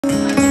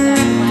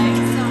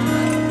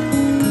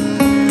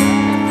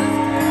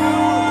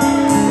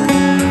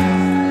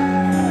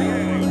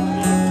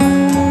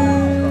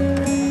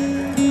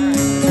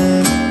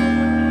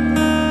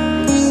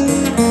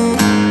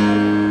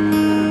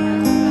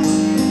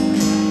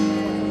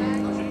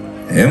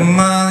Am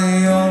I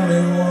the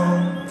only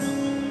one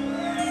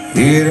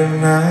here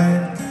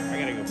tonight?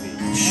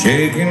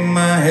 Shaking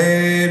my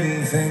head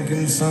and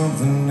thinking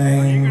something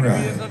ain't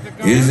right.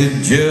 Is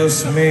it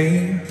just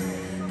me?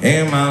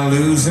 Am I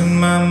losing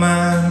my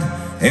mind?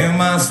 Am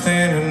I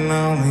standing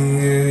on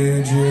the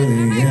edge of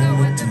the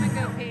end?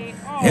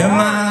 Am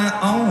I the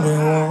only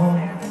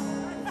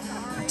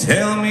one?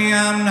 Tell me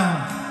I'm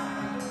not.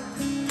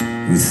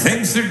 Who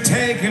thinks they're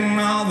taking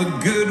all the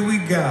good we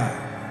got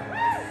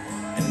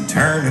and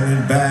turning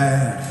it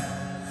bad?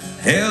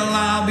 Hell,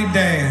 I'll be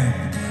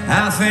damned.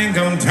 I think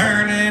I'm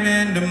turning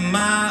into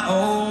my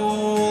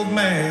old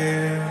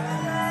man.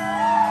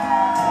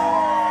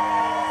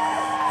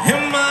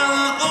 Am I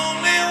the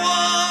only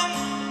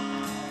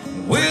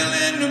one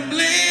willing to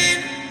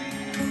bleed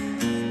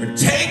or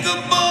take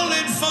a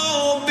bullet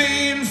for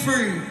being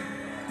free?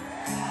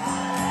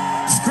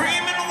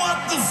 Screaming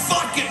what the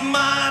fuck at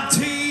my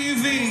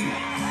TV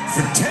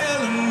for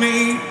telling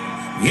me,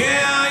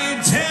 yeah,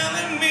 you're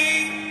telling me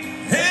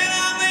that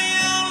I'm the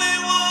only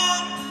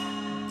one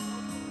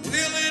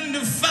willing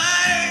to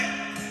fight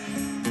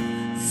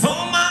for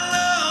my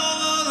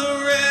love of the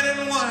red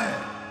and white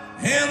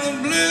and the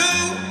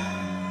blue.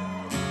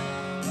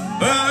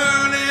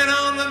 Burning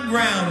on the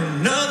ground,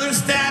 another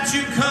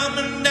statue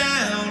coming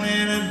down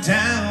in a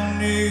town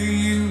near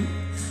you.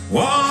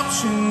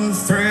 Watching the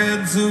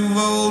threads of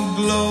old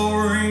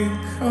glory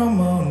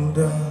come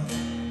undone.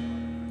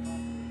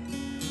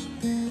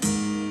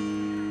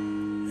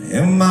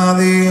 Am I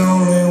the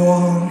only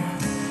one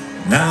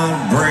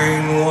now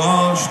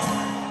brainwashed,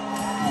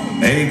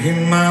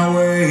 making my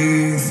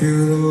way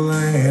through the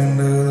land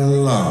of the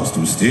lost,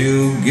 who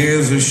still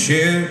gives a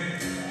shit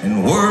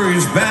and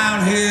worries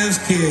about his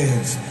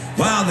kids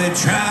while they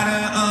try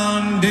to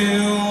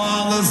undo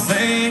all the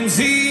things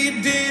he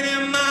did?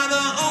 Am I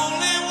the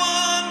only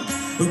one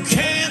who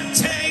can't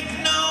take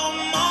no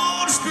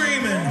more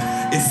screaming?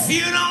 If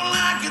you don't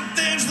like it,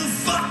 there's the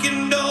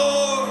fucking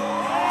door.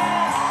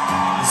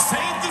 This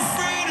ain't the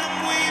freedom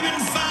we've been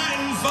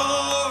fighting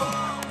for.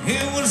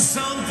 It was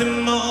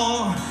something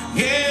more.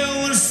 Yeah,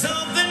 it was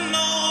something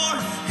more.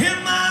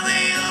 Am I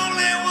the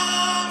only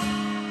one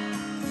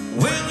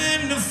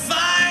willing to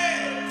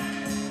fight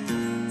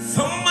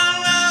for my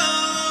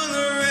love,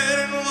 the red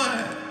and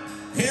white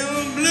and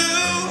the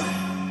blue?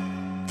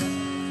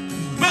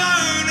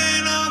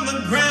 Burning on the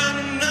ground,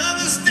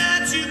 another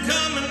statue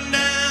coming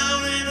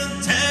down in a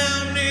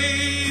town near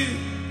you.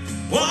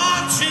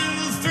 Watching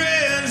the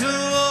threads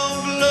of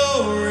old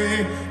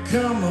glory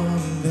come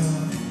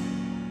undone.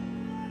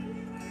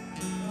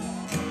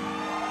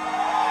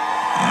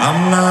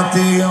 I'm not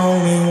the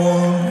only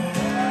one.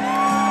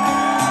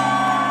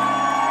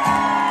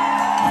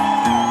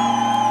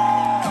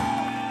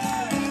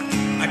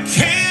 I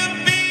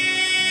can't be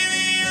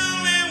the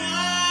only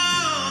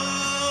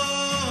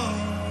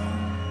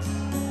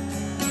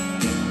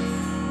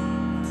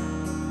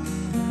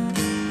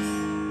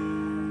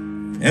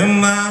one.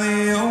 Am I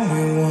the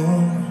only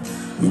one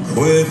who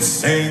quit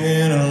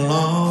singing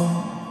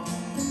along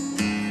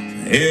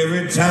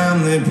every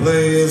time they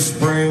play a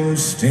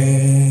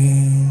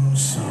Springsteen